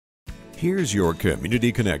Here's your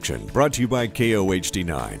Community Connection, brought to you by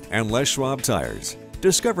KOHD9 and Les Schwab Tires.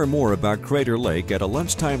 Discover more about Crater Lake at a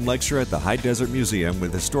lunchtime lecture at the High Desert Museum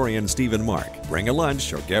with historian Stephen Mark. Bring a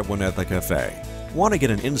lunch or get one at the cafe. Want to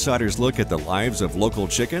get an insider's look at the lives of local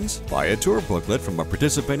chickens? Buy a tour booklet from a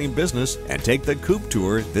participating business and take the Coop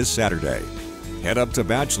Tour this Saturday. Head up to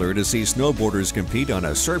Bachelor to see snowboarders compete on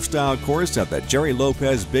a surf-style course at the Jerry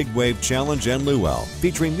Lopez Big Wave Challenge in Luell,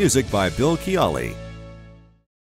 featuring music by Bill Chiali.